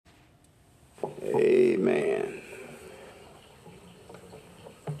Amen.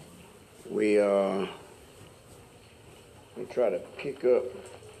 We we'll try to pick up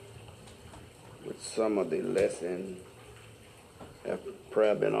with some of the lesson after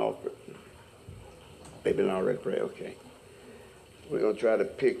prayer been offered. They've been already prayed, okay. We're going to try to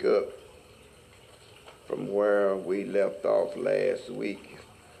pick up from where we left off last week.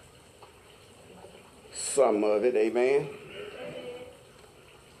 Some of it, amen.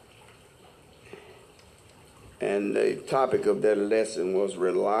 And the topic of that lesson was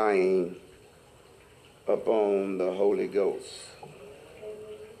relying upon the Holy Ghost.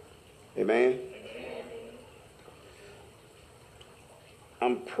 Amen.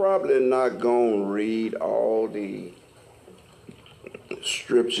 I'm probably not going to read all the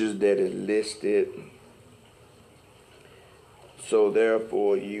scriptures that is listed. So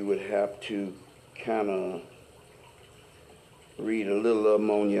therefore, you would have to kind of read a little of them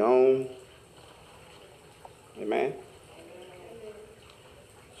on your own. Amen.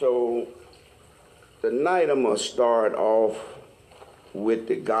 So tonight I'm going to start off with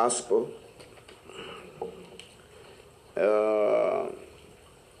the gospel.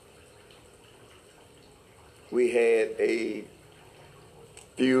 We had a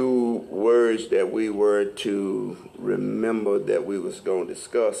few words that we were to remember that we was going to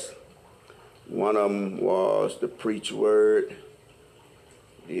discuss. One of them was the preach word.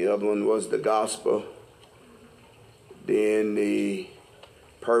 The other one was the gospel. Then the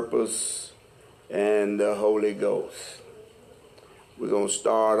purpose and the Holy Ghost. We're going to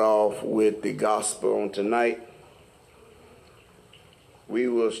start off with the gospel on tonight. We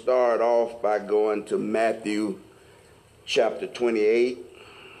will start off by going to Matthew chapter 28.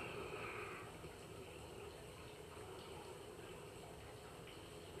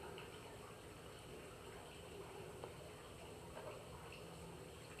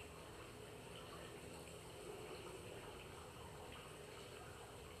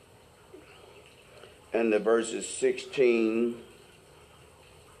 And the verses 16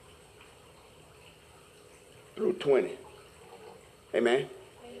 through 20. Amen.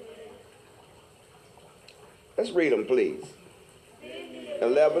 Let's read them, please.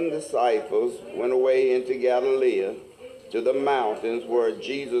 11 disciples went away into Galilee to the mountains where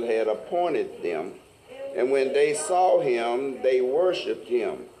Jesus had appointed them. And when they saw him, they worshipped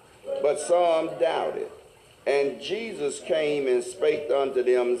him. But some doubted. And Jesus came and spake unto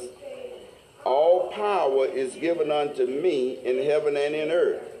them, all power is given unto me in heaven and in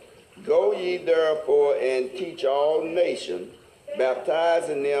earth. Go ye therefore and teach all nations,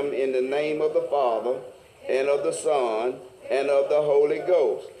 baptizing them in the name of the Father, and of the Son, and of the Holy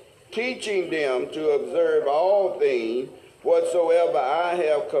Ghost, teaching them to observe all things whatsoever I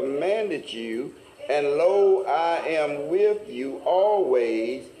have commanded you, and lo, I am with you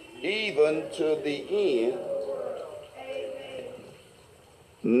always, even to the end.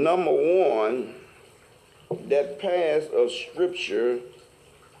 Number one, that pass of scripture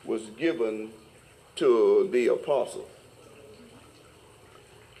was given to the apostle.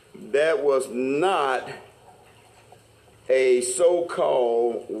 That was not a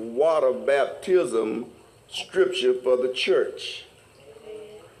so-called water baptism scripture for the church.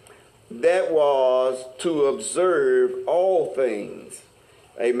 That was to observe all things.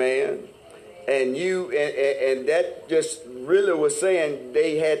 Amen. And that just really was saying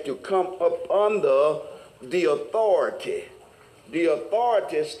they had to come up under the authority. The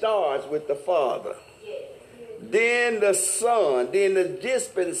authority starts with the Father. Then the Son. Then the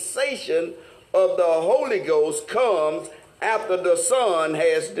dispensation of the Holy Ghost comes after the Son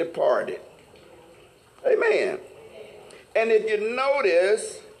has departed. Amen. And if you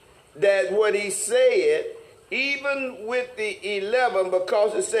notice that what he said, even with the 11,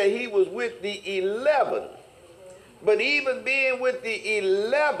 because it said he was with the 11. But even being with the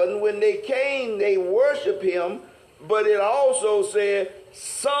 11, when they came, they worshiped him. But it also said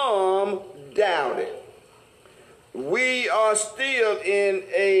some doubted. We are still in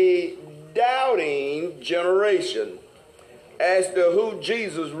a doubting generation as to who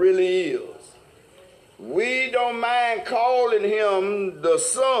Jesus really is. We don't mind calling him the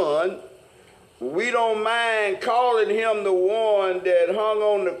Son. We don't mind calling him the one that hung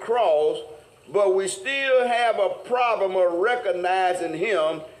on the cross, but we still have a problem of recognizing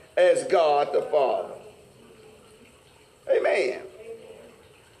him as God the Father. Amen.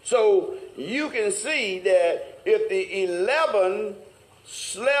 So you can see that if the 11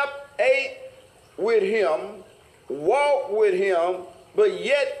 slept, ate with him, walked with him, but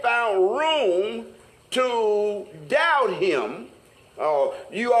yet found room to doubt him,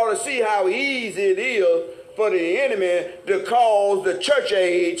 you ought to see how easy it is for the enemy to cause the church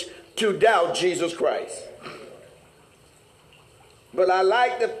age to doubt Jesus Christ. But I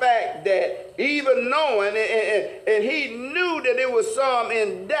like the fact that even knowing, and he knew that there was some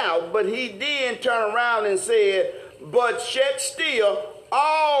in doubt, but he did turn around and said, but yet still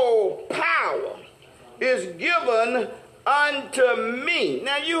all power is given unto me.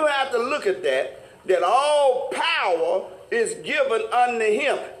 Now you have to look at that all power is given unto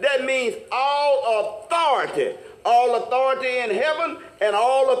him. That means all authority in heaven and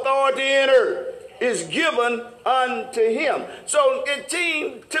all authority in earth is given unto him. So it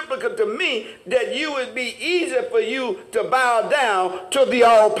seemed typical to me that you would be easy for you to bow down to the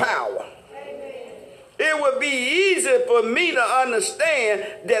all power. It would be easy for me to understand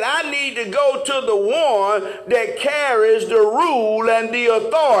that I need to go to the one that carries the rule and the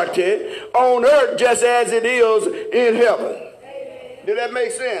authority on earth just as it is in heaven. Did that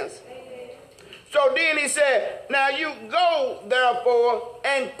make sense? So then he said, now you go therefore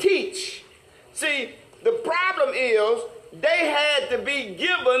and teach. See, the problem is they had to be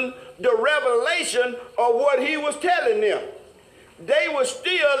given the revelation of what he was telling them. They were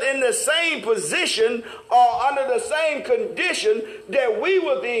still in the same position or under the same condition that we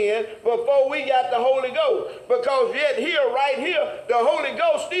were in before we got the Holy Ghost. Because yet here, right here, the Holy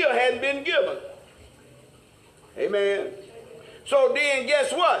Ghost still hadn't been given. Amen. So then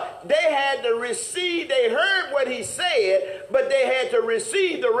guess what? They had to receive, they heard what he said, but they had to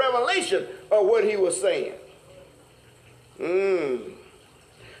receive the revelation of what he was saying.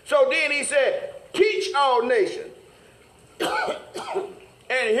 So then he said, teach all nations.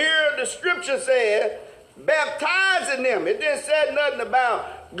 And here the scripture said, baptizing them. It didn't say nothing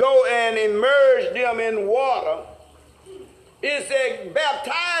about go and immerse them in water. It said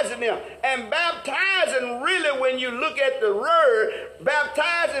baptizing them. And baptizing, really, when you look at the word,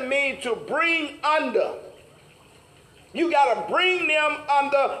 baptizing means to bring under. You got to bring them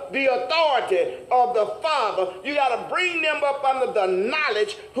under the authority of the Father. You got to bring them up under the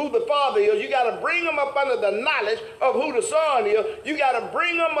knowledge who the Father is. You got to bring them up under the knowledge of who the Son is. You got to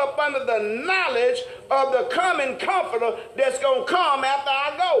bring them up under the knowledge of the coming Comforter that's going to come after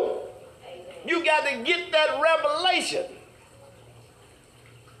I go. You got to get that revelation.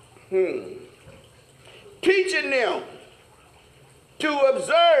 Teaching them to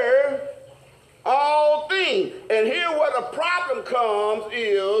observe all things. And here where the problem comes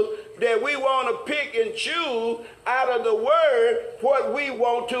is that we want to pick and choose out of the word what we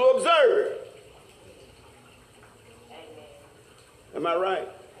want to observe. Am I right?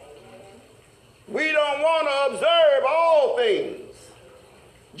 We don't want to observe all things,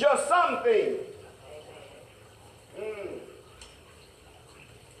 just some things.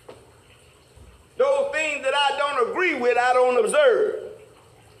 Those things that I don't agree with, I don't observe.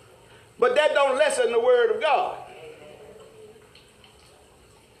 But that don't lessen the word of God.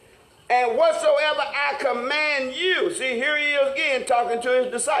 And whatsoever I command you, see, here he is again talking to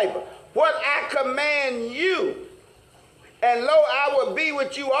his disciple. What I command you, and lo, I will be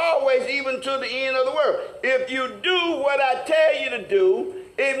with you always, even to the end of the world. If you do what I tell you to do,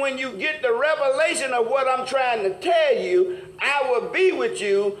 and when you get the revelation of what I'm trying to tell you, I will be with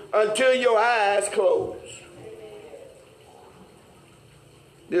you until your eyes close.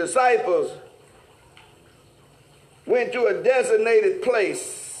 The disciples went to a designated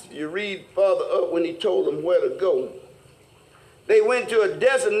place. You read further up when he told them where to go. They went to a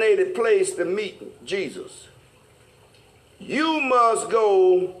designated place to meet Jesus. You must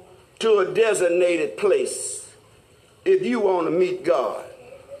go to a designated place if you want to meet God.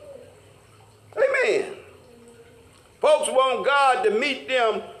 Amen. Folks want God to meet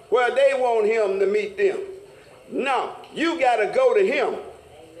them where they want him to meet them. No, you got to go to him.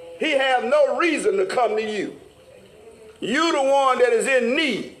 He have no reason to come to you. You the one that is in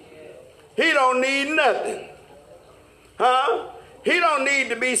need. He don't need nothing. Huh? He don't need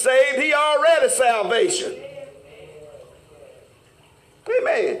to be saved. He already salvation.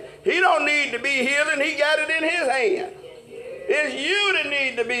 Amen. He don't need to be healed, and he got it in his hand. It's you that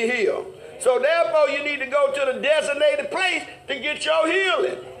need to be healed. So therefore you need to go to the designated place to get your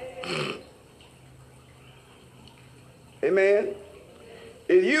healing. Amen.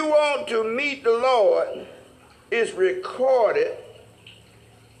 If you want to meet the Lord, it's recorded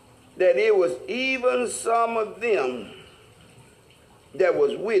that it was even some of them that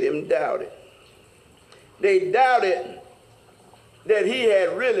was with him doubted. They doubted that he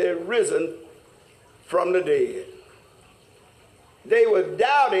had really risen from the dead. They were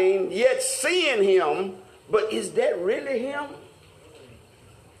doubting, yet seeing him, but is that really him?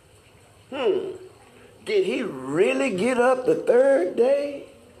 Did he really get up the third day?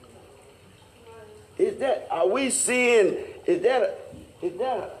 Are we seeing, is that Is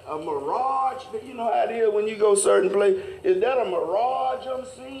that a mirage? You know how it is when you go certain place. Is that a mirage I'm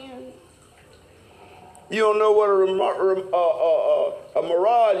seeing? You don't know what a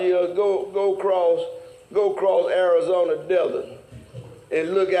mirage is. Go across Arizona desert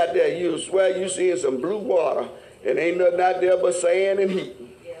and look out there. You swear you seeing some blue water and ain't nothing out there but sand and heat.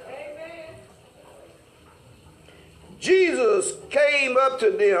 Amen. Jesus came up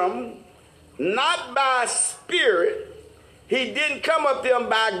to them not by spirit. He didn't come up to them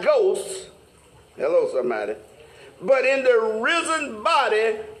by ghosts. Hello, somebody. But in the risen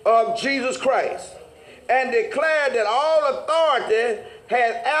body of Jesus Christ. And declared that all authority he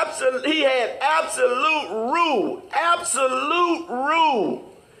had absolute rule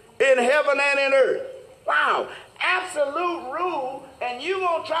in heaven and in earth. Wow, absolute rule, and you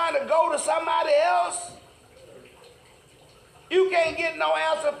gonna try to go to somebody else? You can't get no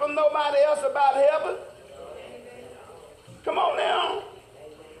answer from nobody else about heaven. Come on now.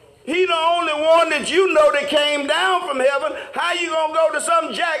 He the only one that you know that came down from heaven. How you going to go to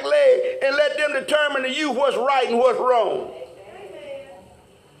some jackleg and let them determine to you what's right and what's wrong?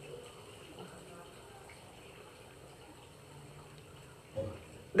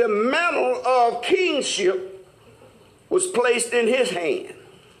 The mantle of kingship was placed in his hand.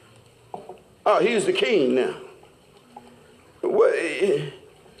 Oh, he's the king now. What,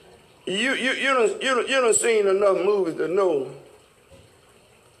 you done seen enough movies to know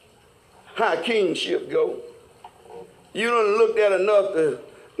how kingship go. You done looked at enough to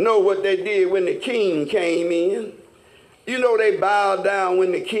know what they did when the king came in. You know they bowed down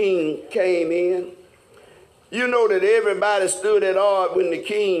when the king came in. You know that everybody stood at odds when the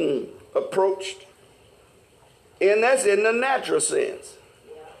king approached. And that's in the natural sense.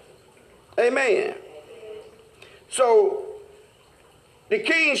 Amen. So the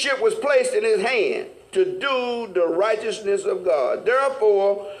kingship was placed in his hand to do the righteousness of God.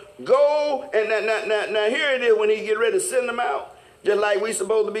 Therefore, go, and now here it is when he get ready to send them out, just like we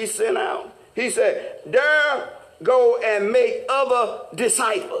supposed to be sent out. He said, there go and make other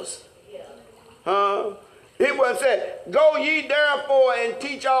disciples. He was said, go ye therefore and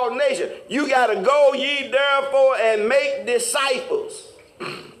teach all nations. You got to go ye therefore and make disciples.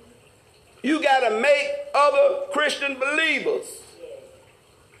 You got to make other Christian believers.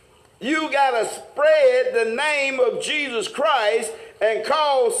 You got to spread the name of Jesus Christ and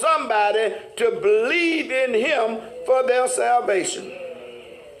call somebody to believe in him for their salvation.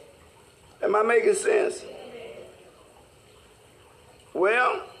 Am I making sense?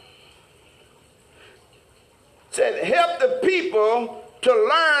 Well, said help the people to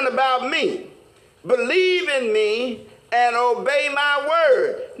learn about me, believe in me, and obey my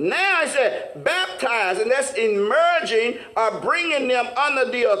word. Now it said baptize, and that's emerging or bringing them under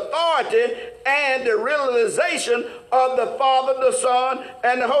the authority and the realization of the Father, the Son,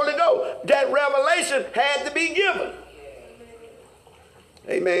 and the Holy Ghost. That revelation had to be given.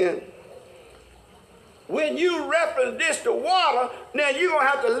 Amen. When you reference this to water, now you're going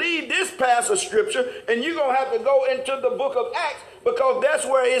to have to leave this passage of scripture and you're going to have to go into the book of Acts, because that's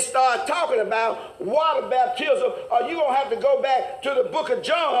where it starts talking about water baptism. Or you're going to have to go back to the book of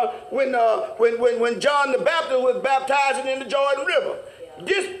John when John the Baptist was baptizing in the Jordan River.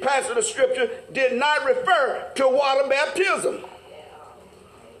 This passage of scripture did not refer to water baptism.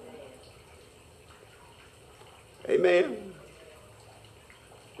 Amen.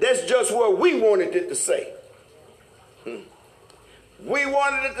 That's just what we wanted it to say. We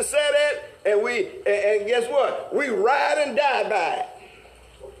wanted it to say that, and guess what? We ride and die by it.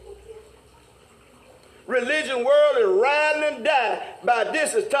 Religion world is riding and die by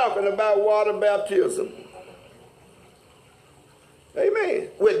this is talking about water baptism. Amen.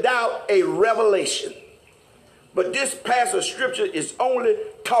 Without a revelation. But this passage of scripture is only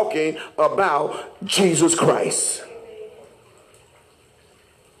talking about Jesus Christ.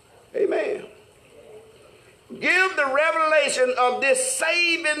 Amen. Give the revelation of this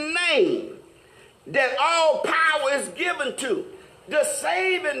saving name that all power is given to. The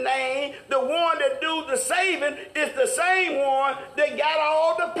saving name, the one that do the saving, is the same one that got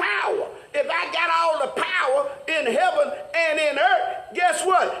all the power. If I got all the power in heaven and in earth, guess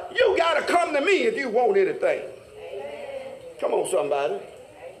what? You got to come to me if you want anything. Amen. Come on, somebody.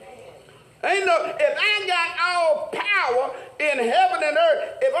 Ain't no, if I got all power in heaven and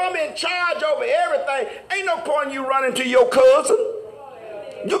earth, if I'm in charge over everything, ain't no point you running to your cousin.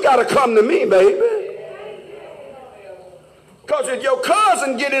 You got to come to me, baby. Because if your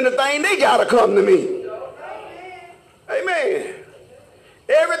cousin get anything, they got to come to me. Amen.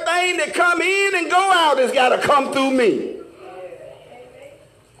 Everything that come in and go out has got to come through me.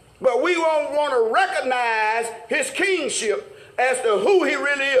 But we won't want to recognize his kingship as to who he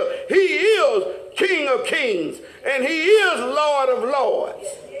really is. He is King of Kings, and he is Lord of Lords.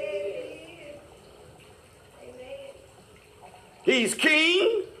 He's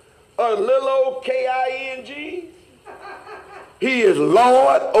King of little old K-I-N-G. He is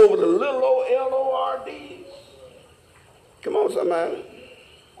Lord over the little old L-O-R-D. Come on, somebody.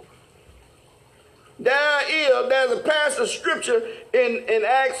 There's a passage of scripture in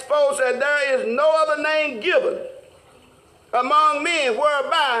Acts 4 said there is no other name given among men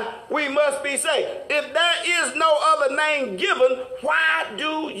whereby we must be saved. If there is no other name given, why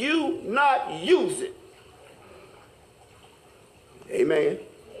do you not use it? Amen.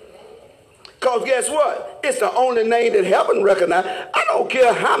 Because guess what? It's the only name that heaven recognizes. I don't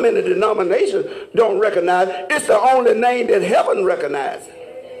care how many denominations don't recognize it. It's the only name that heaven recognizes.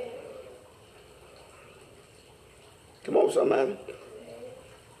 Come on, somebody.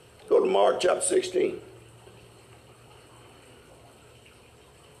 Go to Mark chapter 16.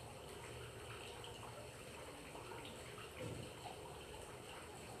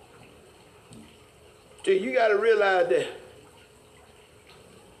 See, you got to realize that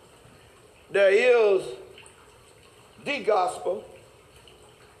there is the gospel,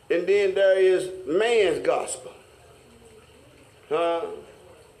 and then there is man's gospel. That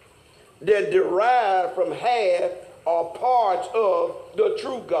derive from half or parts of the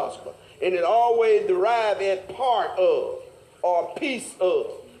true gospel. And it always derives at part of or piece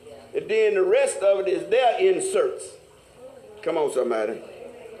of. And then the rest of it is their inserts. Come on, somebody.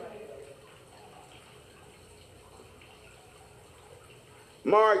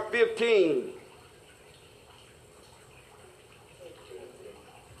 Mark 15.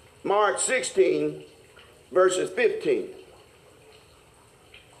 Mark 16, verses 15.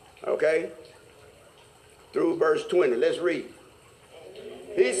 Okay? Through verse 20. Let's read.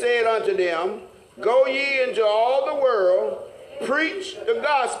 He said unto them, go ye into all the world, preach the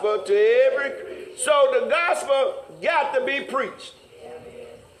gospel to every... So the gospel got to be preached.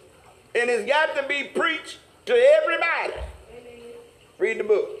 And it's got to be preached to everybody. Read the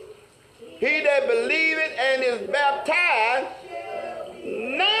book. He that believeth and is baptized.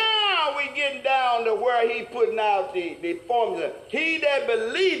 Now we getting down to where he putting out the formula. He that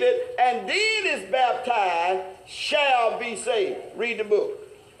believeth and then is baptized shall be saved. Read the book.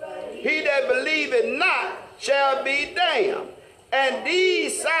 He that believeth not shall be damned. And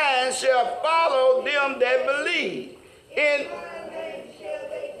these signs shall follow them that believe.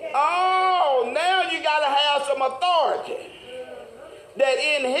 Now you got to have some authority. That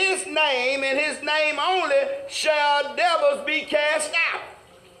in his name, and his name only, shall devils be cast out.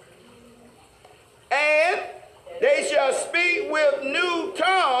 And they shall speak with new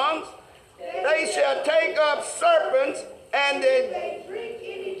tongues. They shall take up serpents, and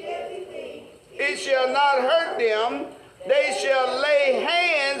it shall not hurt them. They shall lay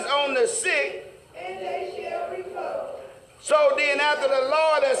hands on the sick, and they shall recover. So then after the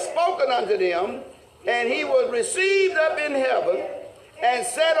Lord had spoken unto them, and he was received up in heaven, and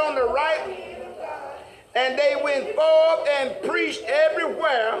sat on the right hand of God. And they went forth and preached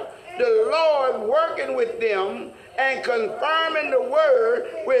everywhere, the Lord working with them and confirming the word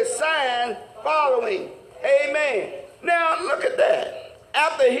with signs following. Amen. Now look at that.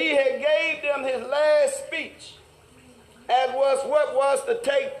 After he had gave them his last speech, as was what was to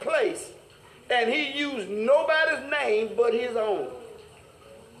take place, and he used nobody's name but his own.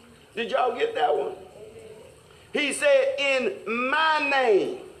 Did y'all get that one? He said, in my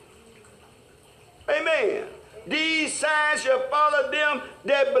name. Amen. These signs shall follow them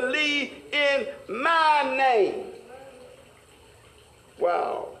that believe in my name.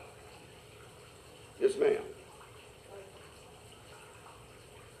 Wow. Yes, ma'am.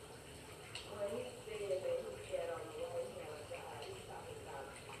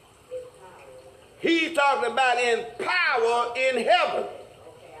 He's talking about in power in heaven.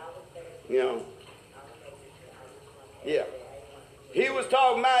 You know. Yeah. He was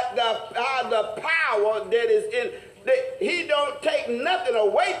talking about the power that is in. He don't take nothing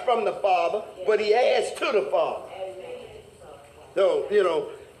away from the Father, but he adds to the Father. So, you know,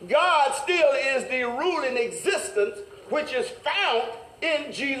 God still is the ruling existence which is found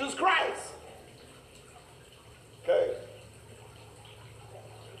in Jesus Christ. Okay.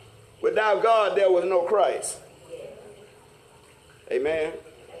 Without God, there was no Christ. Amen.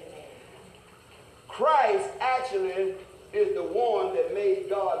 Christ actually is the one that made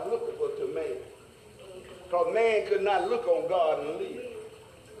God lookable to man. Because man could not look on God and live.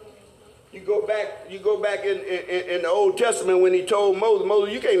 You go back in the Old Testament when he told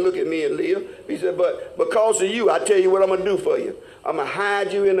Moses, you can't look at me and live. He said, but because of you, I tell you what I'm going to do for you. I'm going to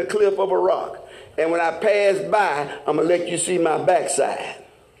hide you in the cliff of a rock. and when I pass by, I'm going to let you see my backside.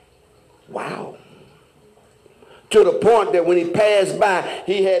 Wow. To the point that when he passed by,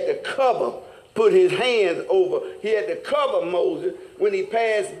 he had to put his hands over. He had to cover Moses when he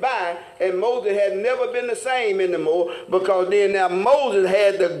passed by, and Moses had never been the same anymore, because then now Moses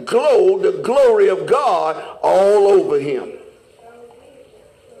had the glory of God all over him.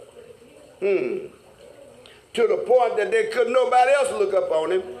 To the point that there could nobody else look up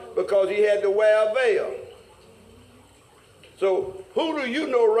on him, because he had to wear a veil. So who do you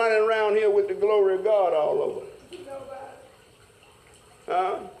know running around here with the glory of God all over?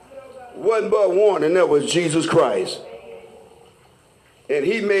 Wasn't but one, and that was Jesus Christ. And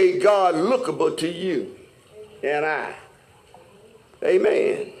he made God lookable to you and I.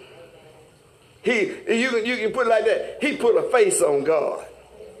 Amen. You can put it like that. He put a face on God.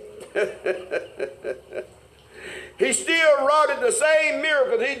 He still wrought the same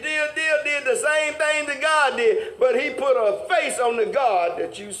miracles. He did the same thing that God did, but he put a face on the God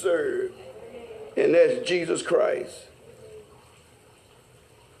that you serve, and that's Jesus Christ.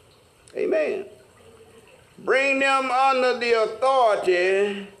 Amen. Bring them under the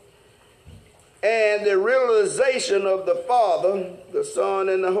authority and the realization of the Father, the Son,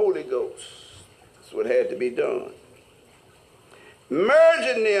 and the Holy Ghost. That's what had to be done.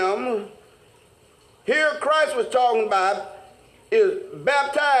 Merging them, here Christ was talking about, is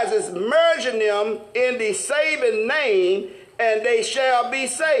baptized, is merging them in the saving name, and they shall be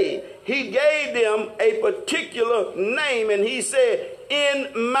saved. He gave them a particular name, and he said,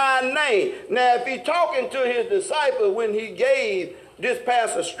 in my name. Now, if he's talking to his disciples when he gave this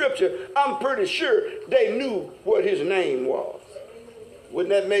passage of scripture, I'm pretty sure they knew what his name was.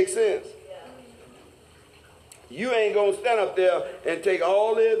 Wouldn't that make sense? You ain't going to stand up there and take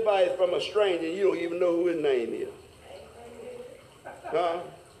all the advice from a stranger. You don't even know who his name is. Huh?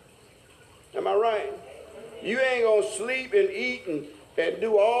 Am I right? You ain't going to sleep and eat and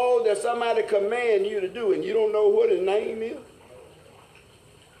do all that somebody command you to do, and you don't know what his name is.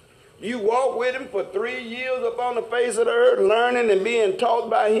 You walk with him for 3 years up on the face of the earth, learning and being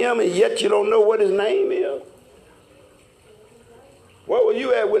taught by him, and yet you don't know what his name is. Where were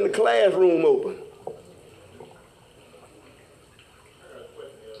you at when the classroom opened?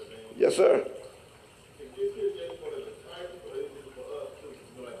 Yes, sir.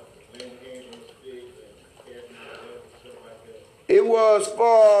 It was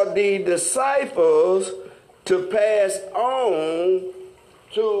for the disciples to pass on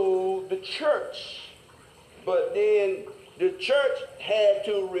to the church, but then the church had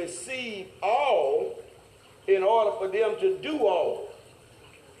to receive all in order for them to do all.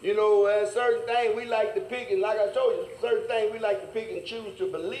 You know, there's certain things we like to pick, and like I told you, certain things we like to pick and choose to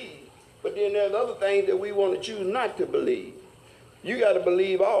believe, but then there's other things that we want to choose not to believe. You got to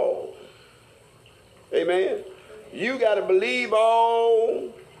believe all. Amen. You got to believe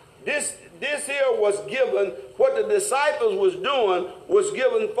all. This here was given, what the disciples was doing was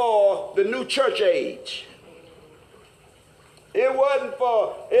given for the new church age. It wasn't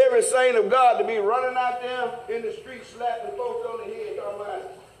for every saint of God to be running out there in the street slapping folks on the head talking about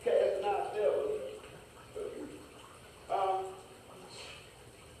casting out devils.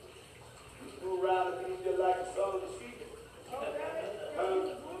 You move around and be just like the son of the sheep.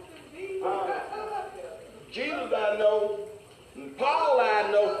 Jesus I know, Paul I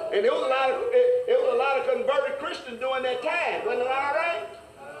know, and there was a lot of converted Christians during that time. Wasn't it all right?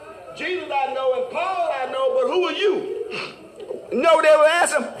 Jesus I know and Paul I know, but who are you? No, they were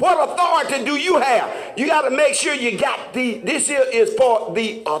asking, what authority do you have? You got to make sure you got this here is for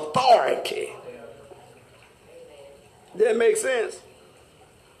the authority. That makes sense?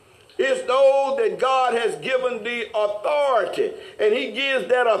 It's those that God has given the authority, and he gives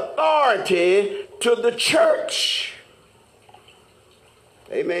that authority to the church.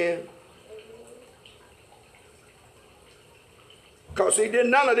 Amen. Because see,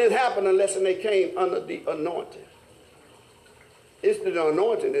 none of this happened unless they came under the anointing. It's the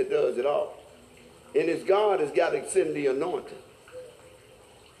anointing that does it all. And it's God that's got to send the anointing.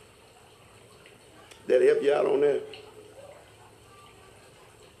 That'll help you out on that.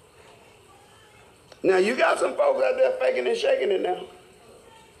 Now, you got some folks out there faking and shaking it now.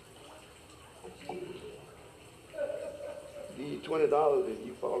 Give you $20 if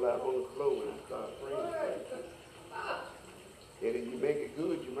you fall out on the floor and start praying. And if you make it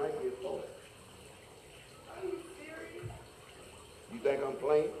good, you might get $40. Are you serious? You think I'm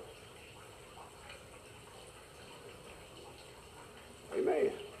playing?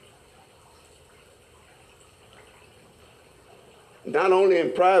 Amen. Not only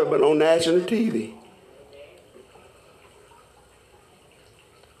in private, but on national TV.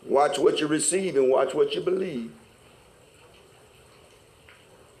 Watch what you receive and watch what you believe.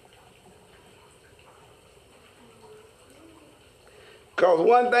 Because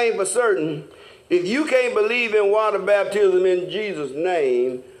one thing for certain, if you can't believe in water baptism in Jesus'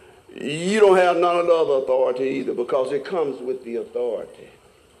 name, you don't have none of the other authority either, because it comes with the authority.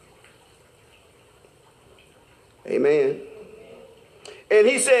 Amen. And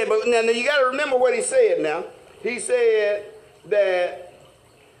he said, but now you got to remember what he said now. He said that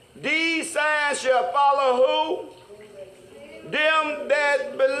these signs shall follow who? Them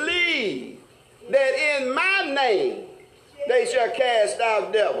that believe that in my name they shall cast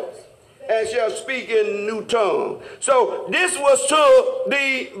out devils and shall speak in new tongues. So this was to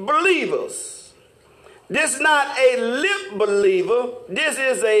the believers. This is not a lip believer. This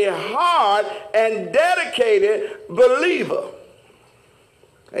is a heart and dedicated believer.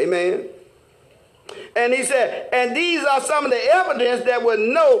 Amen. And he said, and these are some of the evidence that would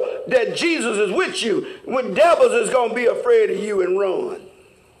know that Jesus is with you. When devils is going to be afraid of you and run.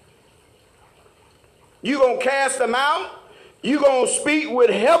 You're going to cast them out. You're going to speak with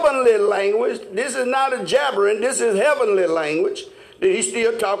heavenly language. This is not a jabbering. This is heavenly language that he's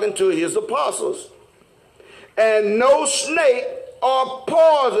still talking to his apostles. And no snake or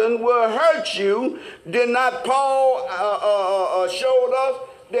poison will hurt you. Did not Paul showed us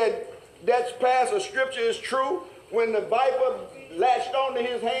that passage of scripture is true? When the viper latched onto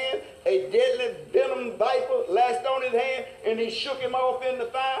his hand, a deadly venom viper latched on his hand, and he shook him off in the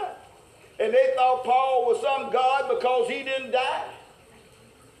fire. And they thought Paul was some god because he didn't die.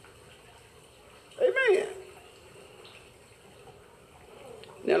 Amen.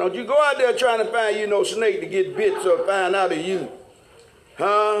 Now, don't you go out there trying to find you no snake to get bits or find out of you.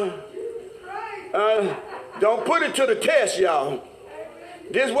 Huh? Don't put it to the test, y'all.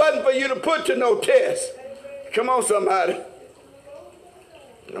 This wasn't for you to put to no test. Come on, somebody.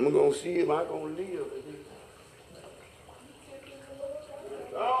 I'm going to see if I'm going to live.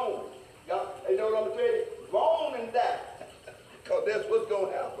 Oh. You know what I'm telling you? Go on and die. Because that's what's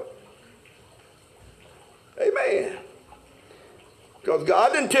going to happen. Amen. Because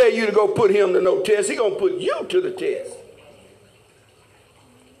God didn't tell you to go put him to no test. He's going to put you to the test.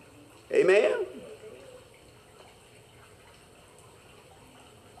 Amen.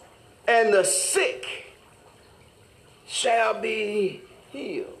 And the sick shall be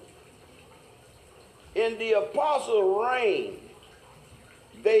healed. In the apostle reign,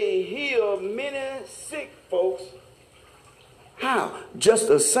 they healed many sick folks. How? Just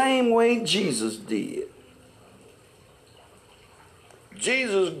the same way Jesus did.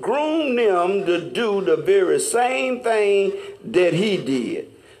 Jesus groomed them to do the very same thing that he did.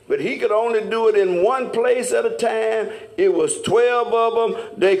 But he could only do it in one place at a time. It was 12 of them.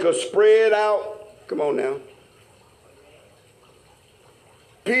 They could spread out. Come on now.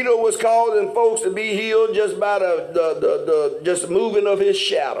 Peter was causing folks to be healed just by the just moving of his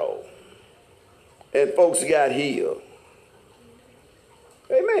shadow. And folks got healed.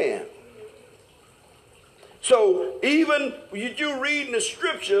 Amen. So even you reading the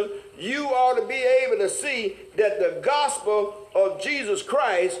scripture, you ought to be able to see that the gospel of Jesus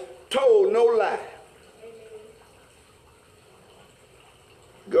Christ told no lie.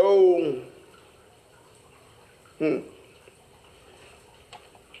 Go.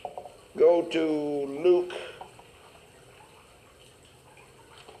 Go to Luke.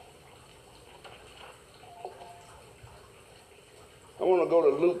 I want to go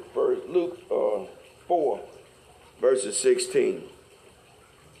to Luke first. Luke 4, verses 16.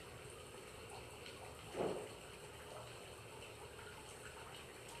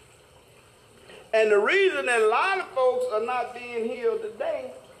 And the reason that a lot of folks are not being healed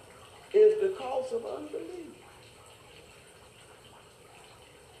today is because of unbelief.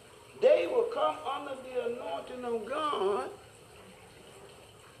 They will come under the anointing of God,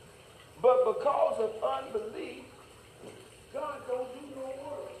 but because of unbelief, God don't do no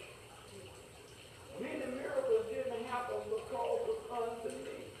work. Many miracles didn't happen because of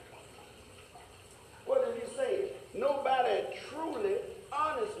unbelief. What did he say? Nobody truly,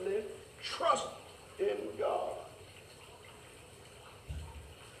 honestly trusts in God.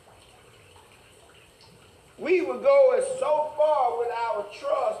 We would go as so far with our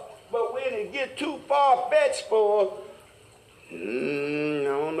trust, but when it get too far-fetched for, I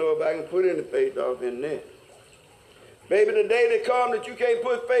don't know if I can put any faith off in that. Maybe the day that comes that you can't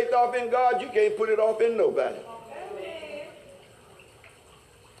put faith off in God, you can't put it off in nobody.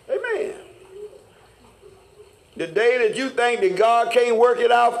 Amen. The day that you think that God can't work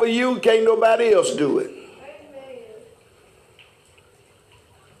it out for you, can't nobody else do it.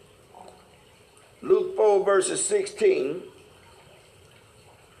 Luke 4, verses 16.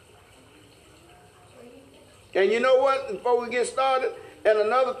 And you know what? Before we get started, and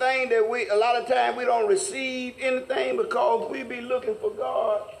another thing that a lot of times we don't receive anything because we be looking for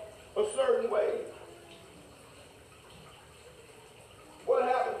God a certain way. What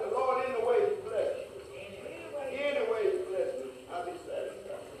happens? The Lord in the way He bless you. Any way He bless you, I'll be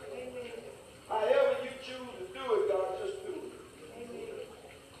satisfied. However you choose to do it, God, just do it.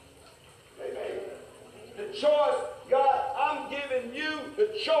 Amen. The choice, God, I'm giving you the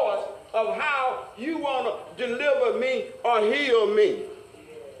choice of how you want to deliver me or heal me.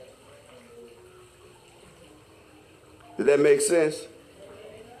 Does that make sense?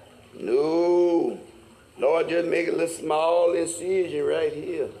 No. Lord, just make a little small incision right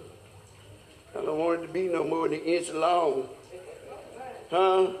here. I don't want it to be no more than an inch long.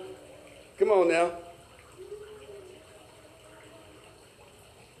 Huh? Come on now.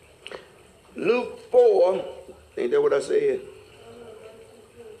 Luke 4, ain't that what I said?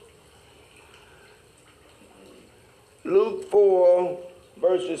 Luke 4,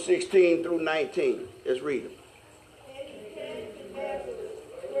 verses 16 through 19. Let's read them.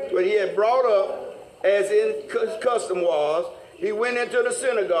 When he had brought up, as in custom was, he went into the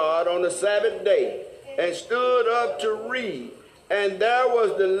synagogue on the Sabbath day and stood up to read. And there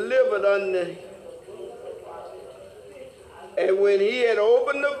was delivered unto him. And when he had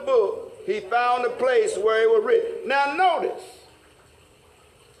opened the book, he found a place where it was written. Now notice,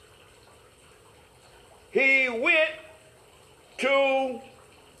 he went to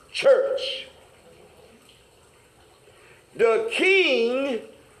church. The king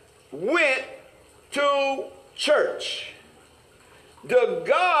went to church. The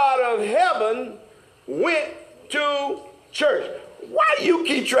God of heaven went to church. Why do you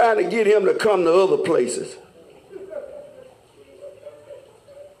keep trying to get him to come to other places?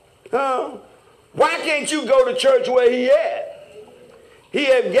 Huh? Why can't you go to church where he at? He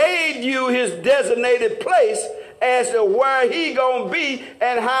have gave you his designated place as to where he gonna be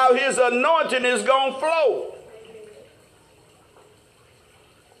and how his anointing is gonna flow.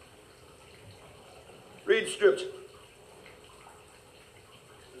 Read the scripture.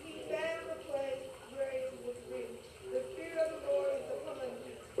 He found the place where it was written, the Spirit of the Lord is upon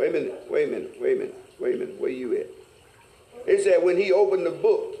you. Wait a minute. Where you at? It said when he opened the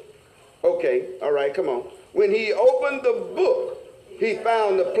book. Okay, all right, come on. When he opened the book, he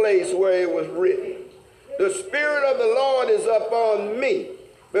found the place where it was written. The Spirit of the Lord is upon me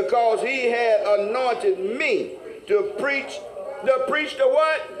because he had anointed me to preach the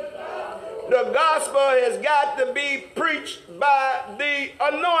what? The gospel has got to be preached by the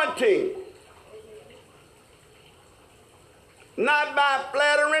anointing. Not by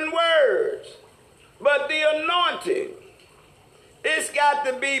flattering words, but the anointing. It's got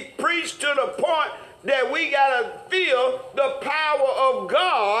to be preached to the point that we got to feel the power of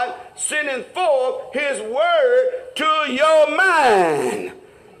God sending forth his word to your mind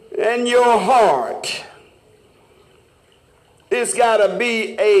and your heart. It's got to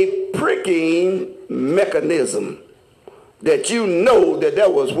be a pricking mechanism that you know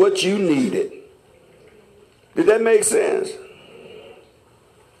that was what you needed. Did that make sense?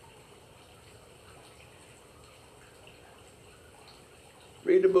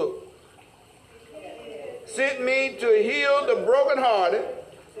 Read the book. Sent me to heal the brokenhearted,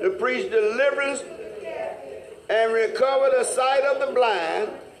 to preach deliverance and recover the sight of the blind,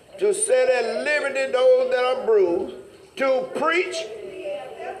 to set at liberty those that are bruised, to preach.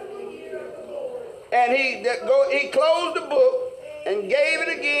 And he closed the book and gave it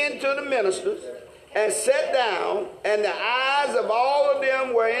again to the ministers and sat down, and the eyes of all of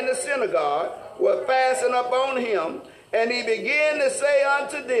them were in the synagogue were fastened upon him. And he began to say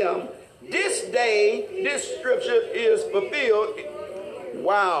unto them, this day, this scripture is fulfilled.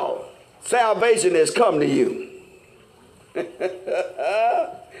 Wow. Salvation has come to you. You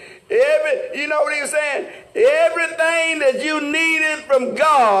know what he was saying? Everything that you needed from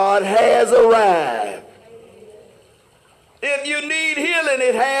God has arrived. If you need healing,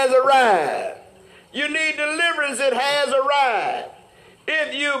 it has arrived. You need deliverance, it has arrived.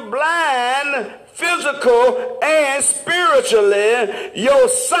 If you blind, physical and spiritually, your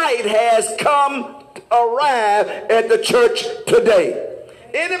sight has arrived at the church today.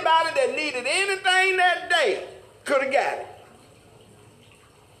 Anybody that needed anything that day could have got it.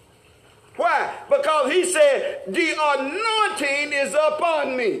 Why? Because he said, the anointing is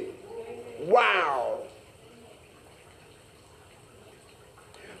upon me. Wow.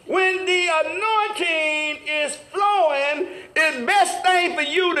 When the anointing is flowing, the best thing for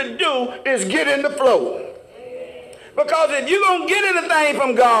you to do is get in the flow. Because if you're going to get anything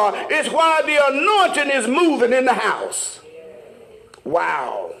from God, it's while the anointing is moving in the house.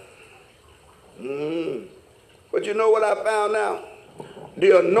 Wow. But you know what I found out?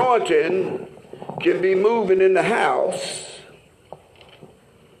 The anointing can be moving in the house,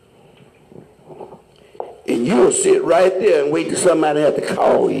 and you'll sit right there and wait till somebody has to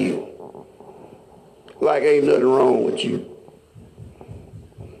call you. Like ain't nothing wrong with you.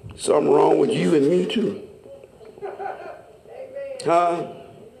 Something wrong with you and me too. Huh?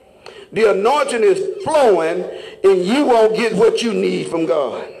 The anointing is flowing and you won't get what you need from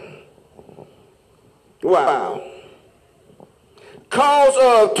God. Wow. Cause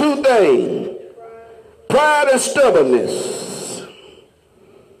of two things. Pride and stubbornness.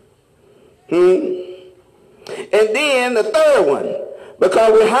 And then the third one,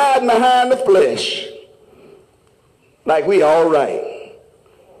 because we're hiding behind the flesh. Like we all right.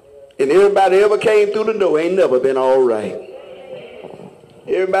 And everybody that ever came through the door ain't never been all right.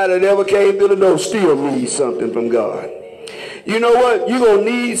 Everybody that ever came through the door still needs something from God. You know what? You're going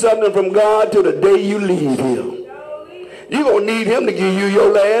to need something from God till the day you leave him. You're going to need him to give you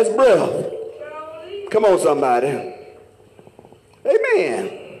your last breath. Come on, somebody.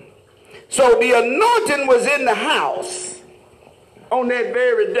 Amen. So the anointing was in the house on that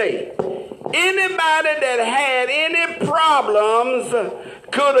very day. Anybody that had any problems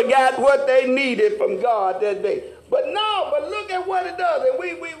could have got what they needed from God that day. But look at what it does. And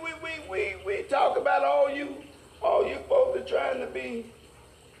we talk about all you folks that trying to be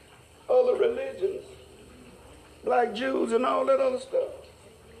other religions, like Jews and all that other stuff.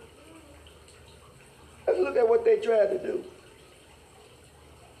 Let's look at what they tried to do.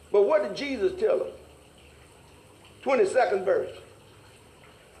 But what did Jesus tell them? 22nd verse.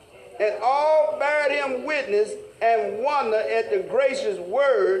 And all bare him witness and wonder at the gracious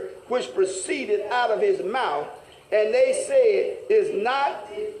word which proceeded out of his mouth. And they said, is not...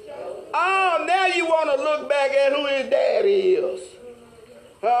 Oh, now you want to look back at who his daddy is.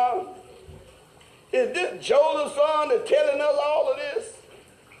 Huh? Is this Joseph's son that's telling us all of this?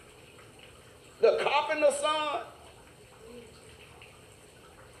 The carpenter's son?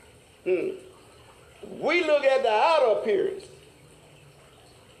 We look at the outer appearance.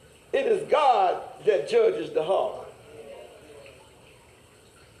 It is God that judges the heart.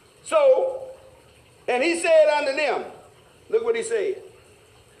 So, and he said unto them, look what he said.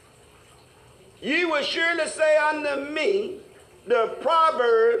 Ye will surely say unto me, the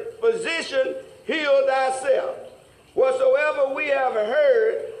proverb, physician, heal thyself. Whatsoever we have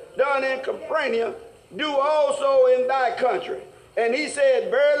heard done in Capernaum, do also in thy country. And he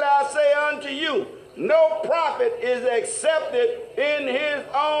said, verily I say unto you, no prophet is accepted in his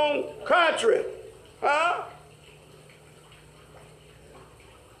own country. Huh?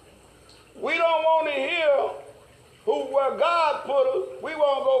 We don't want to hear where God put us. We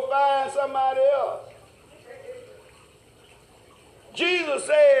want to go find somebody else. Jesus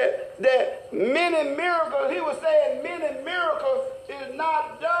said that many miracles, he was saying many miracles is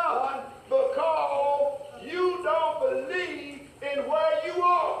not done because you don't believe in where you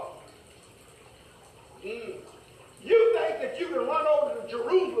are. You think that you can run over to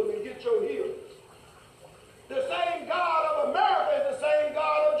Jerusalem and get your healing. The same God of America is the same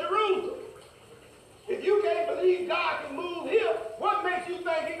God of Jerusalem. If you can't believe God can move here, what makes you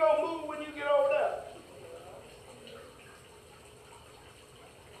think he's going to move when you get over there?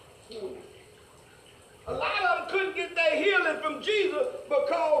 A lot of them couldn't get their healing from Jesus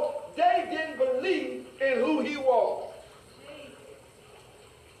because they didn't believe in who he was.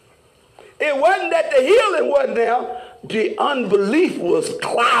 It wasn't that the healing wasn't there. The unbelief was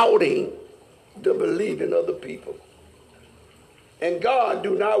clouding the believing of the people. And God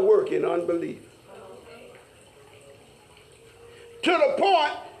do not work in unbelief. To the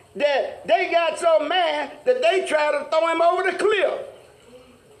point that they got so mad that they tried to throw him over the cliff.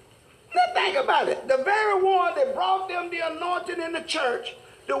 Now think about it. The very one that brought them the anointing in the church,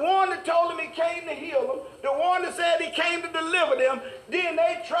 the one that told them he came to heal them, the one that said he came to deliver them, then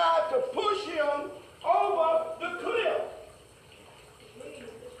they tried to push him over the cliff.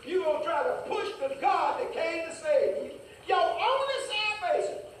 You're going to try to push the God that came to save you. Your only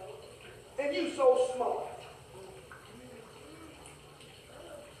salvation. And you so smart.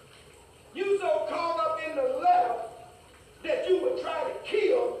 You so caught up in the letter that you would try to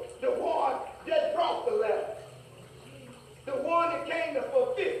kill the one that brought the letter. The one that came to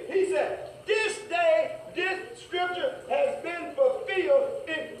fulfill. He said, this day, this scripture has been fulfilled.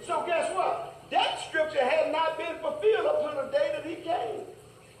 So guess what? That scripture had not been fulfilled up to the day that he came.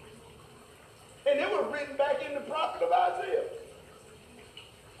 And it was written back in the prophet of Isaiah.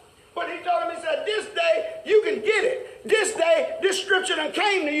 But he told him, he said, this day you can get it. This day, this scripture done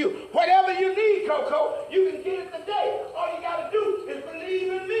came to you. Whatever you need, Coco, you can get it today. All you got to do is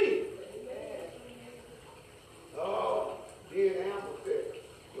believe in me.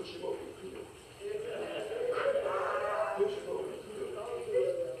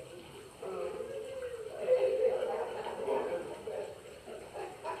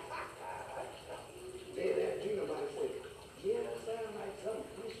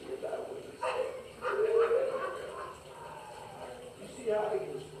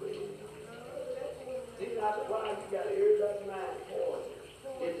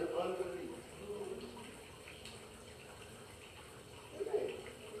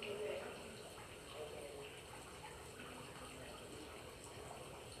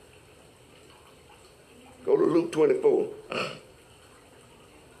 to Luke 24.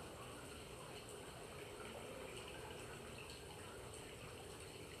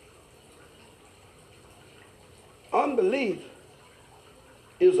 Unbelief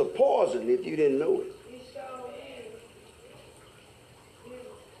is a poison if you didn't know it.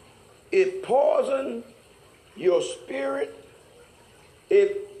 It poisons your spirit.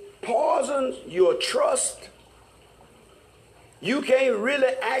 It poisons your trust. You can't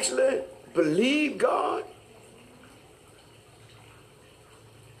really actually believe God.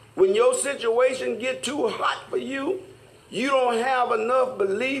 When your situation get too hot for you, you don't have enough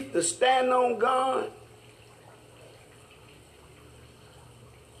belief to stand on God.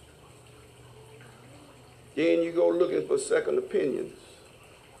 Then you go looking for second opinions.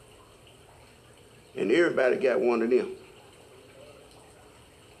 And everybody got one of them.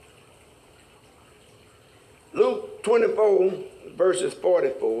 Luke 24, verses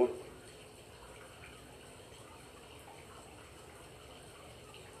 44.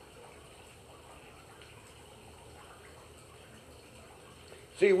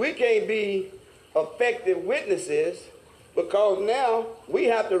 See, we can't be effective witnesses because now we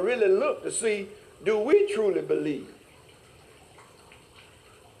have to really look to see, do we truly believe?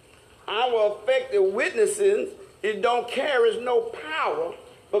 Our effective witnessing, it don't carry no power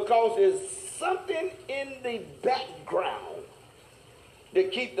because there's something in the background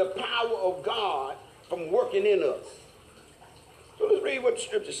that keep the power of God from working in us. So let's read what the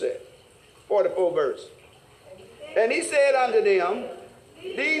scripture said. 44 verse. And he said unto them,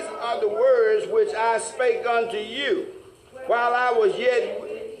 these are the words which I spake unto you while I was yet.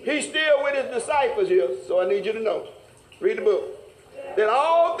 He's still with his disciples here, so I need you to know. Read the book. That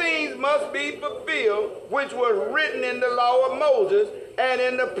all things must be fulfilled which was written in the law of Moses and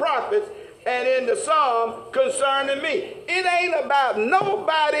in the prophets and in the Psalm concerning me. It ain't about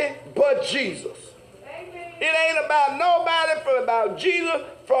nobody but Jesus. Amen. It ain't about nobody but about Jesus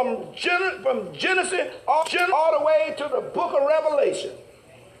from Genesis all the way to the book of Revelation.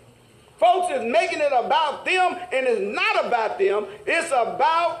 Folks is making it about them, and it's not about them. It's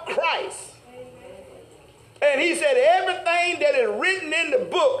about Christ. And he said everything that is written in the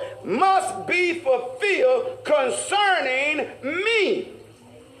book must be fulfilled concerning me.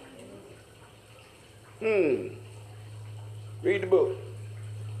 Read the book.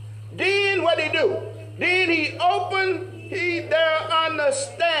 Then what did he do? Then he opened their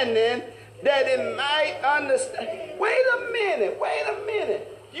understanding that it might understand. Wait a minute.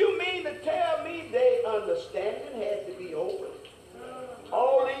 You mean to tell me their understanding had to be open?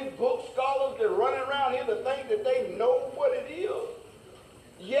 All these book scholars that running around here to think that they know what it is.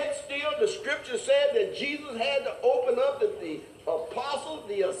 Yet still the scripture said that Jesus had to open up the apostles,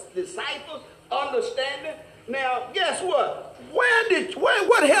 the disciples, understanding. Now, guess what?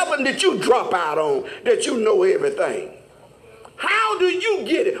 What heaven did you drop out on that you know everything? How do you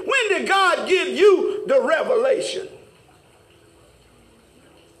get it? When did God give you the revelation?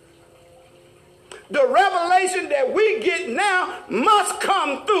 The revelation that we get now must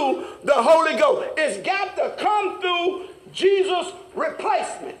come through the Holy Ghost. It's got to come through Jesus'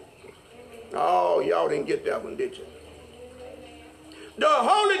 replacement. Oh, y'all didn't get that one, did you? The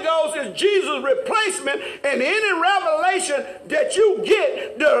Holy Ghost is Jesus' replacement, and any revelation that you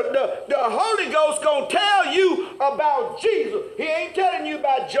get, the Holy Ghost going to tell you about Jesus. He ain't telling you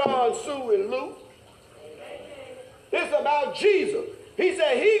about John, Sue, and Luke. It's about Jesus. He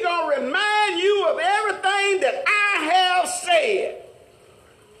said he's going to remind you of everything that I have said.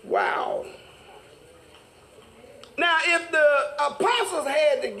 Wow. Now, if the apostles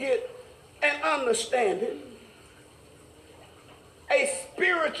had to get an understanding, a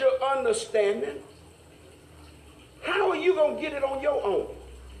spiritual understanding, how are you going to get it on your own?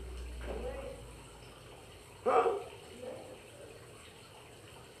 Huh?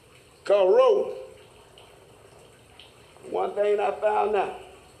 Because one thing I found out,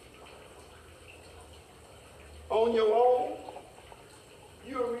 on your own,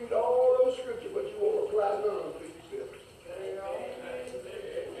 you'll read all those scriptures, but you won't apply none to yourself.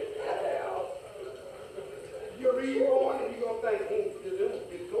 You read one and you're going to think, this is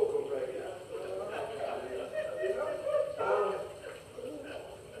cocoa right here.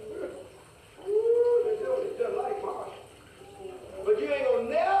 It's just like Marsh. But you ain't going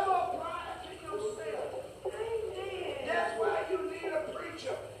to never apply it to yourself. That's why you need a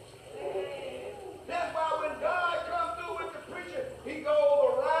preacher. That's why when God comes through with the preacher, he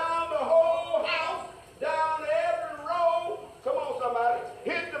goes around the whole house, down every row. Come on, somebody.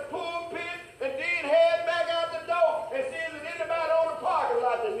 Hit the pulpit and then head back out the door and see if there's anybody on the parking lot.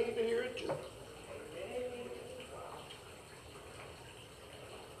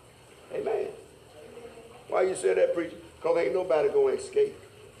 Why you say that, preacher? Because ain't nobody going to escape.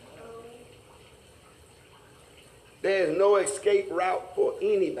 There's no escape route for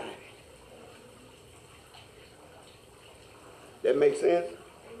anybody. That makes sense?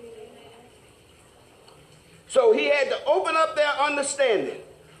 So he had to open up their understanding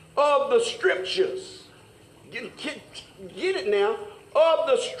of the scriptures. Get it now? Of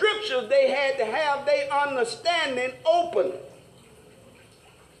the scriptures, they had to have their understanding open.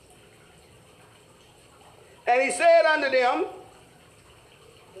 And he said unto them,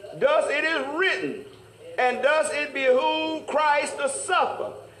 thus it is written, and thus it behooved Christ to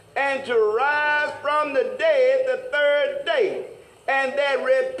suffer, and to rise from the dead the third day, and that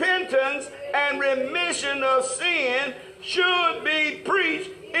repentance and remission of sin should be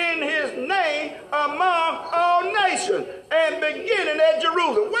preached in his name among all nations, and beginning at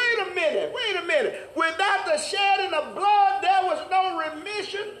Jerusalem. Wait a minute. Without the shedding of blood, there was no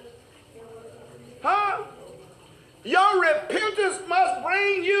remission? Huh? Your repentance must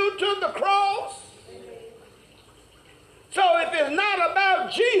bring you to the cross. So if it's not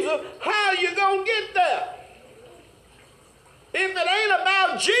about Jesus, how are you going to get there? If it ain't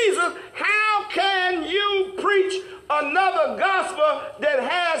about Jesus, how can you preach another gospel that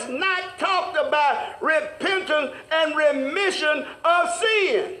has not talked about repentance and remission of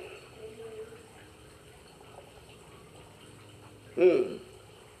sin?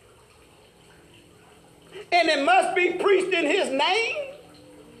 And it must be preached in his name?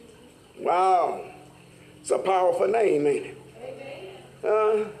 Wow. It's a powerful name, ain't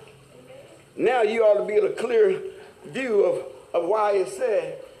it? Now you ought to be able to clear view of why it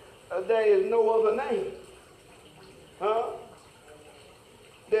said there is no other name.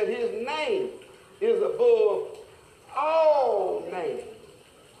 That his name is above all names.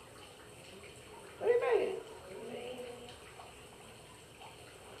 Amen.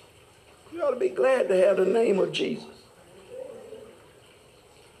 You ought to be glad to have the name of Jesus.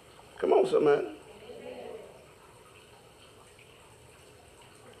 Come on, somebody.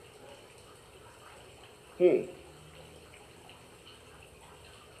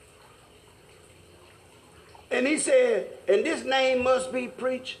 And he said, and this name must be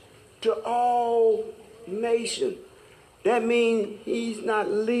preached to all nations. That means he's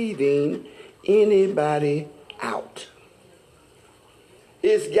not leaving anybody out.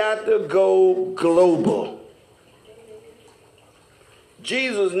 It's got to go global.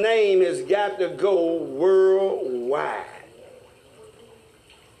 Jesus' name has got to go worldwide.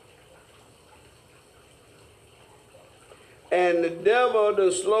 And the devil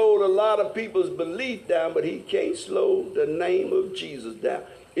done slowed a lot of people's belief down, but he can't slow the name of Jesus down.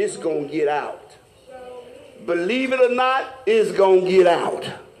 It's going to get out. Believe it or not, it's going to get out.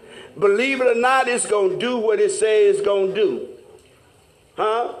 Believe it or not, it's going to do what it says it's going to do.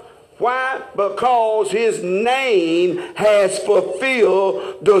 Huh? Why? Because his name has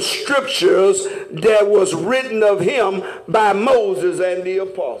fulfilled the scriptures that was written of him by Moses and the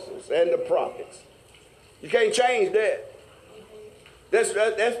apostles and the prophets. You can't change that. That's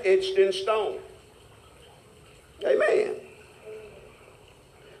etched in stone. Amen.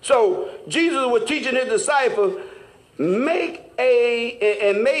 So Jesus was teaching his disciples, made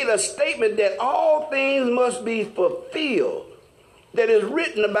a statement that all things must be fulfilled that is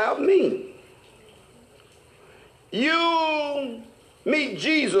written about me. You meet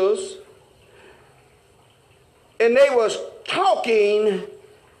Jesus, and they was talking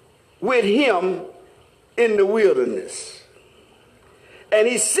with him in the wilderness. And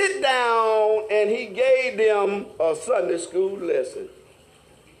he sit down and he gave them a Sunday school lesson.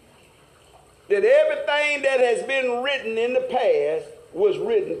 That everything that has been written in the past was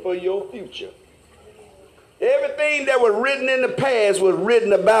written for your future. Everything that was written in the past was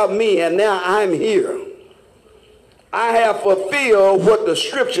written about me, and now I'm here. I have fulfilled what the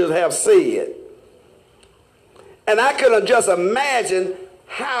scriptures have said. And I could just imagine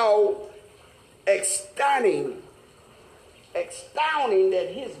how astounding that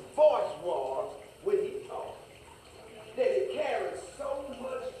his voice was when he talked. That it carried so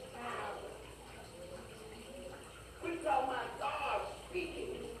much power. We talk about God speaking.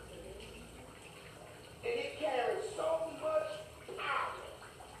 And it carried so much power.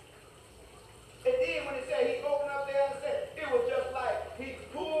 And then when he said, he opened up there and said, it was just like he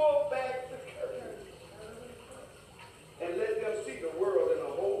pulled back the curtain and let them see the world in a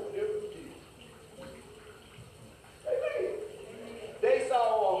whole different view. Amen. They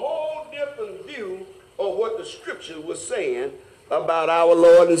saw a whole different view of what the scripture was saying about our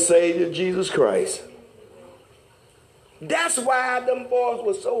Lord and Savior Jesus Christ. That's why them boys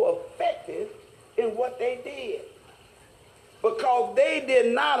were so effective in what they did. because they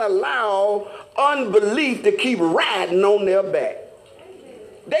did not allow unbelief to keep riding on their back.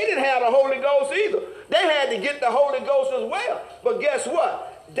 They didn't have the Holy Ghost either. They had to get the Holy Ghost as well. But guess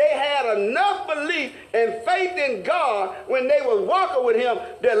what? They had enough belief and faith in God when they was walking with him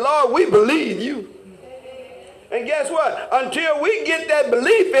that, Lord, we believe you. And guess what? Until we get that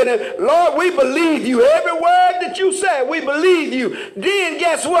belief in it, Lord, we believe you. Every word that you say, we believe you. Then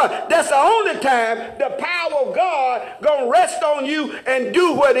guess what? That's the only time the power of God gonna rest on you and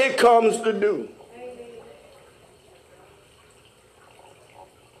do what it comes to do.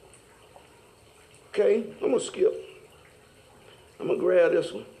 Okay, I'm gonna skip. I'm gonna grab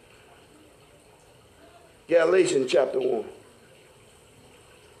this one. Galatians chapter 1.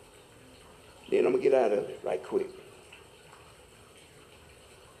 Then I'm going to get out of it right quick.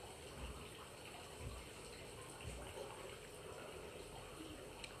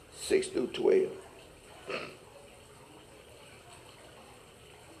 Six through 12.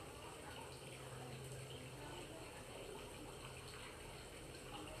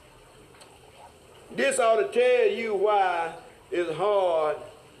 This ought to tell you why it's hard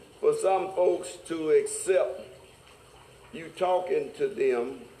for some folks to accept you talking to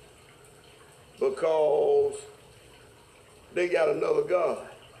them, because they got another God.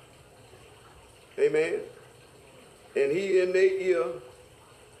 Amen. And he in their ear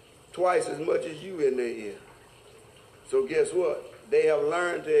twice as much as you in their ear. So guess what? They have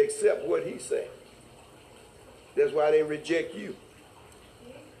learned to accept what he said. That's why they reject you.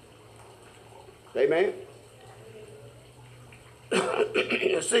 Amen.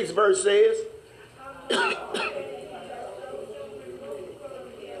 The 6th verse says,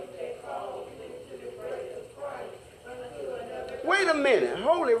 wait a minute,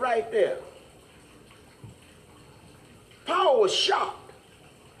 hold it right there. Paul was shocked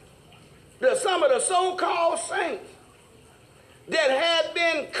that some of the so-called saints that had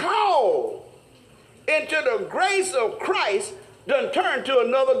been called into the grace of Christ done turned to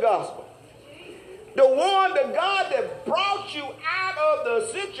another gospel. The one, the God that brought you out of the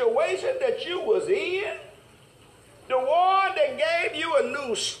situation that you was in, the one that gave you a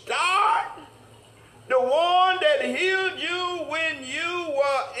new start, the one that healed you when you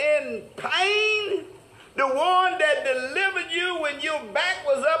were in pain, the one that delivered you when your back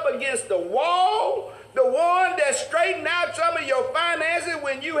was up against the wall, the one that straightened out some of your finances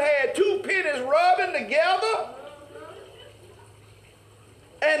when you had 2 pennies rubbing together.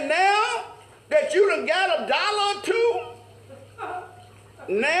 And now that you done got $1 or 2,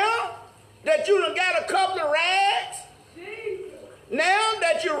 now that you done got a couple of rags, now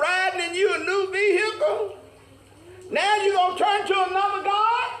that you're riding in you a new vehicle, now you're going to turn to another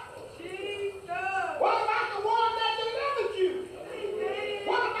God? What about the one that delivered you?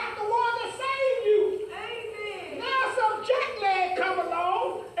 What about the one that saved you? Now some jackleg come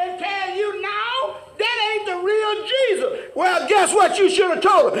along and tell you, no, that ain't the real Jesus. Well, guess what you should have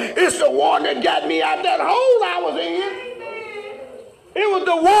told her? It's the one that got me out that hole I was in. It was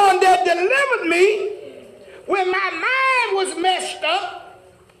the one that delivered me when my mind was messed up.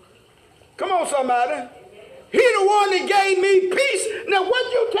 Come on, somebody. He the one that gave me peace. Now,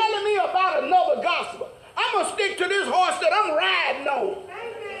 what you telling me about another gospel? I'm going to stick to this horse that I'm riding on.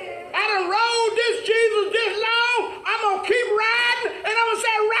 I done rode this Jesus this long. I'm going to keep riding, and I'm going to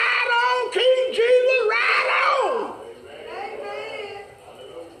say, ride on, King Jesus, ride on.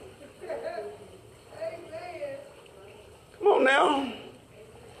 Amen. Come on now.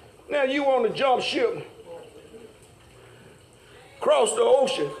 Now you want to jump ship, cross the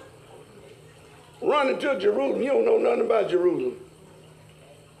ocean, run into Jerusalem. You don't know nothing about Jerusalem.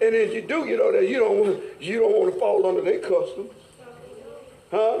 And if you do get over there, you don't want to fall under their customs.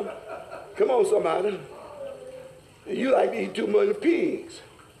 Huh? Come on, somebody. You like to eat too much pigs.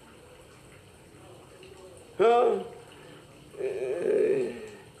 Huh?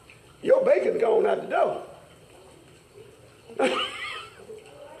 Your bacon's gone out the door.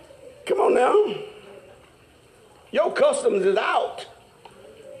 Come on now. Your customs is out.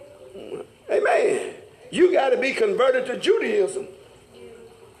 Amen. You got to be converted to Judaism.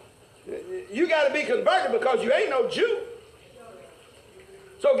 You got to be converted because you ain't no Jew.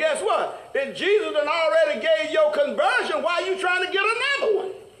 So guess what? If Jesus done already gave your conversion, why are you trying to get another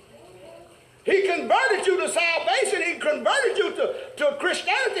one? He converted you to salvation. He converted you to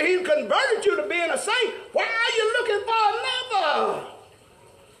Christianity. He converted you to being a saint. Why are you looking for another?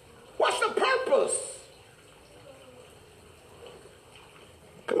 What's the purpose?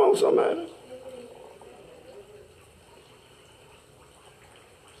 Come on, somebody.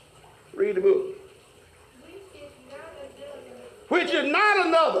 Read the book. Which is not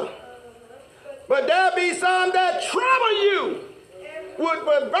another, But there'll be some that trouble you, would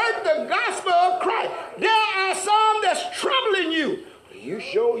pervert the gospel of Christ. There are some that's troubling you. Are you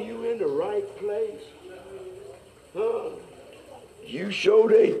sure you in the right place? Huh? You sure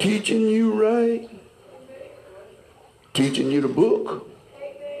they teaching you right? Teaching you the book?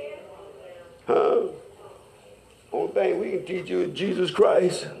 Huh? Only thing we can teach you is Jesus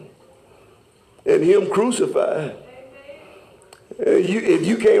Christ and him crucified. If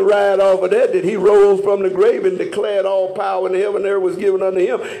you can't ride off of that he rose from the grave and declared all power in heaven and earth was given unto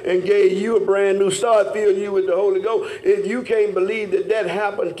him and gave you a brand new start, filled you with the Holy Ghost. If you can't believe that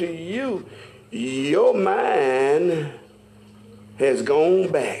happened to you, your mind has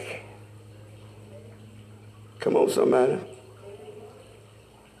gone back. Come on, somebody.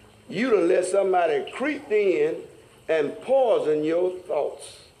 You done let somebody creep in and poison your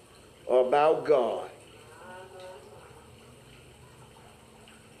thoughts about God.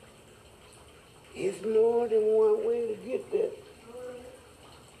 It's more than one way to get there.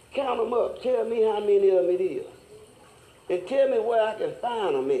 Count them up. Tell me how many of them it is. And tell me where I can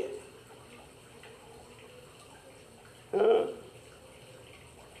find them at.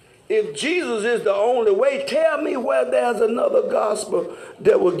 If Jesus is the only way, tell me where there's another gospel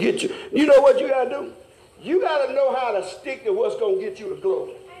that will get you. You know what you got to do? You got to know how to stick to what's going to get you to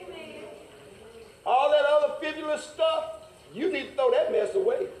glory. All that other fibulous stuff, you need to throw that mess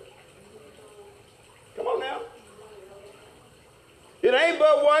away. Come on now. It ain't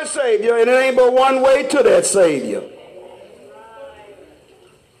but one Savior, and it ain't but one way to that Savior.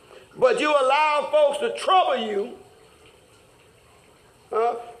 But you allow folks to trouble you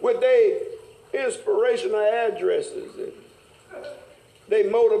with their inspirational addresses and their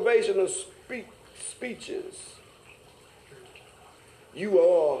motivational speeches. You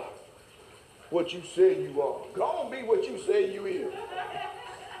are what you say you are. Go on, be what you say you is.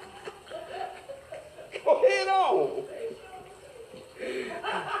 Go ahead on.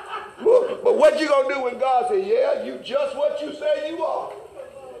 But what you gonna do when God says, yeah, you just what you say you are?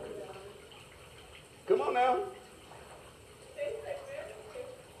 Come on now.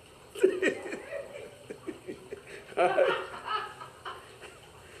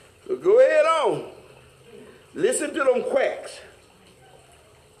 So go ahead on. Listen to them quacks.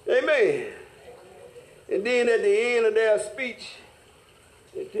 Amen. And then at the end of their speech,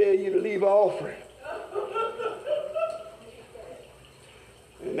 they tell you to leave an offering.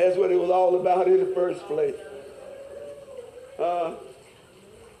 And that's what it was all about in the first place.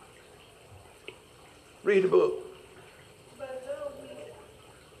 Read the book.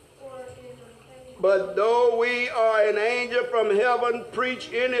 But though we are an angel from heaven, preach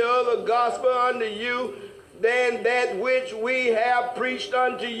any other gospel unto you than that which we have preached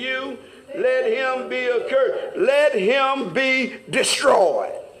unto you, let him be accursed. Let him be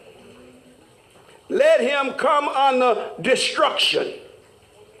destroyed. Let him come under destruction.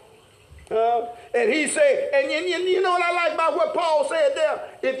 And he said, and you know what I like about what Paul said there?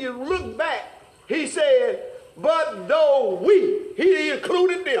 If you look back, he said, but though we, he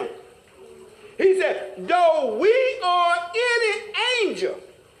included them. He said, though we are any angel,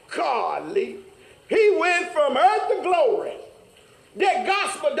 godly, he went from earth to glory. That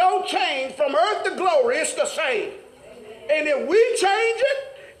gospel don't change from earth to glory. It's the same. And if we change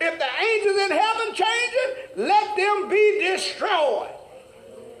it, if the angels in heaven change it, let them be destroyed.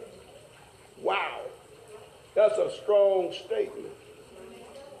 Wow. That's a strong statement.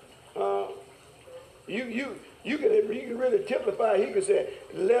 You can really typify. He could say,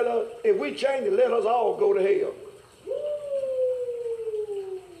 let us, if we change it, let us all go to hell.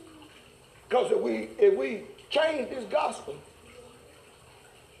 Because if we change this gospel,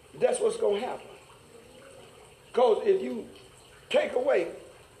 that's what's going to happen. Because if you take away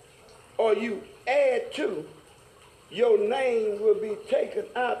or you add to, your name will be taken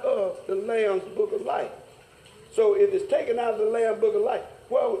out of the Lamb's Book of Life. So if it's taken out of the Lamb's Book of Life,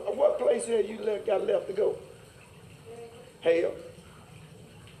 well, what place have you got left to go? Hell.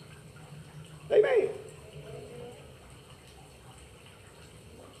 Amen.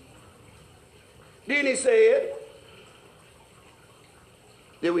 Then he said,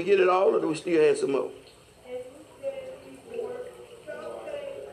 did we get it all or do we still have some more?